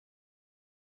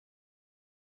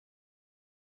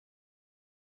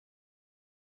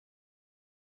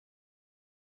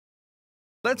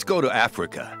Let's go to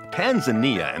Africa,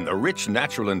 Tanzania, and the rich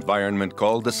natural environment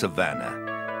called the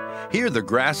savannah. Here the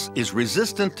grass is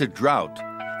resistant to drought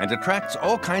and attracts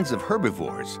all kinds of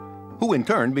herbivores, who in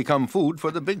turn become food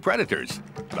for the big predators,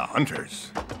 the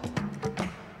hunters.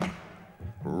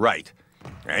 Right.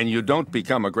 And you don't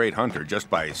become a great hunter just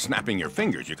by snapping your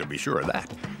fingers, you can be sure of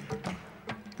that.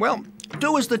 Well,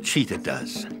 do as the cheetah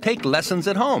does. Take lessons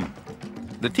at home.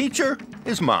 The teacher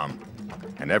is Mom,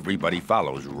 and everybody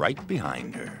follows right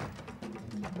behind her.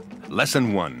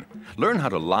 Lesson 1. Learn how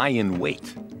to lie in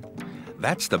wait.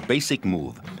 That's the basic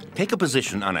move. Take a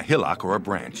position on a hillock or a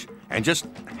branch and just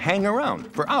hang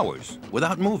around for hours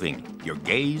without moving, your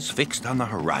gaze fixed on the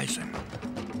horizon.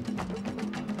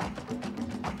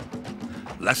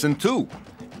 Lesson 2.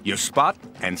 You spot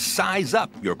and size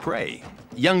up your prey.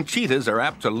 Young cheetahs are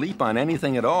apt to leap on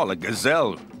anything at all, a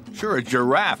gazelle, sure, a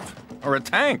giraffe, or a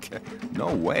tank.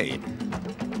 No way.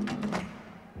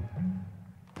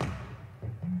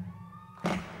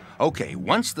 Okay,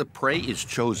 once the prey is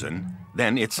chosen,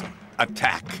 then it's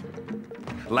attack.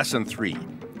 Lesson 3,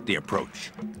 the approach.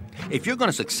 If you're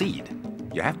going to succeed,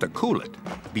 you have to cool it.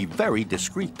 Be very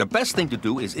discreet. The best thing to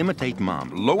do is imitate Mom.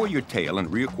 Lower your tail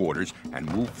and rear quarters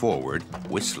and move forward,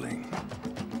 whistling.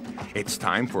 It's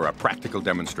time for a practical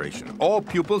demonstration. All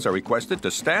pupils are requested to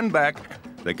stand back.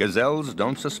 The gazelles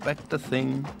don't suspect a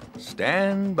thing.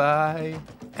 Stand by,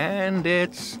 and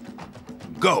it's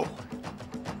go.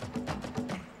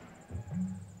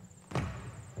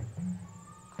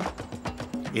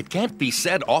 It can't be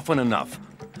said often enough.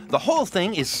 The whole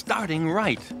thing is starting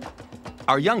right.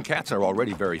 Our young cats are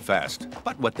already very fast,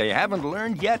 but what they haven't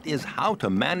learned yet is how to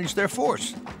manage their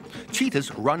force.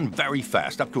 Cheetahs run very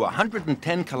fast, up to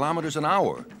 110 kilometers an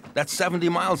hour. That's 70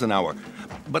 miles an hour.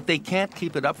 But they can't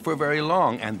keep it up for very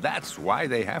long, and that's why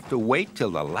they have to wait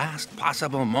till the last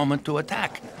possible moment to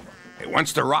attack.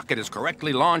 Once the rocket is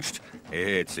correctly launched,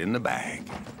 it's in the bag.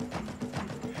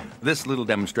 This little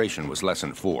demonstration was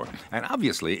lesson 4, and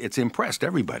obviously it's impressed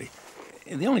everybody.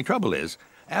 The only trouble is,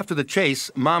 after the chase,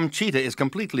 Mom Cheetah is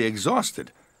completely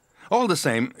exhausted. All the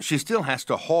same, she still has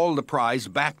to haul the prize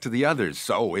back to the others,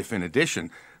 so if in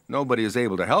addition, nobody is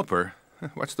able to help her,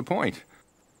 what's the point?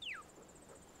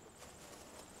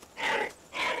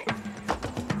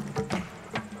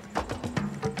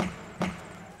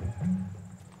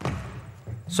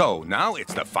 So now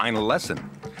it's the final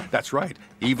lesson. That's right,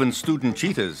 even student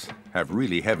cheetahs have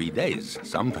really heavy days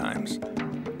sometimes.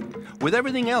 With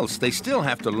everything else, they still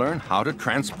have to learn how to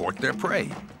transport their prey.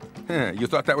 You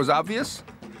thought that was obvious?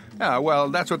 Yeah, well,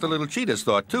 that's what the little cheetahs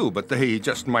thought too, but they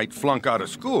just might flunk out of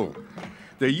school.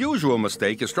 The usual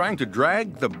mistake is trying to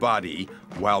drag the body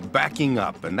while backing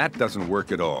up, and that doesn't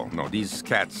work at all. No, these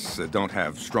cats don't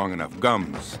have strong enough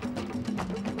gums.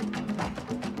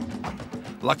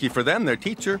 Lucky for them, their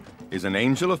teacher is an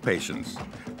angel of patience.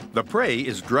 The prey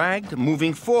is dragged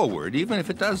moving forward, even if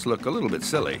it does look a little bit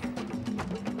silly.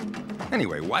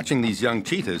 Anyway, watching these young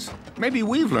cheetahs, maybe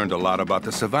we've learned a lot about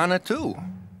the savannah too.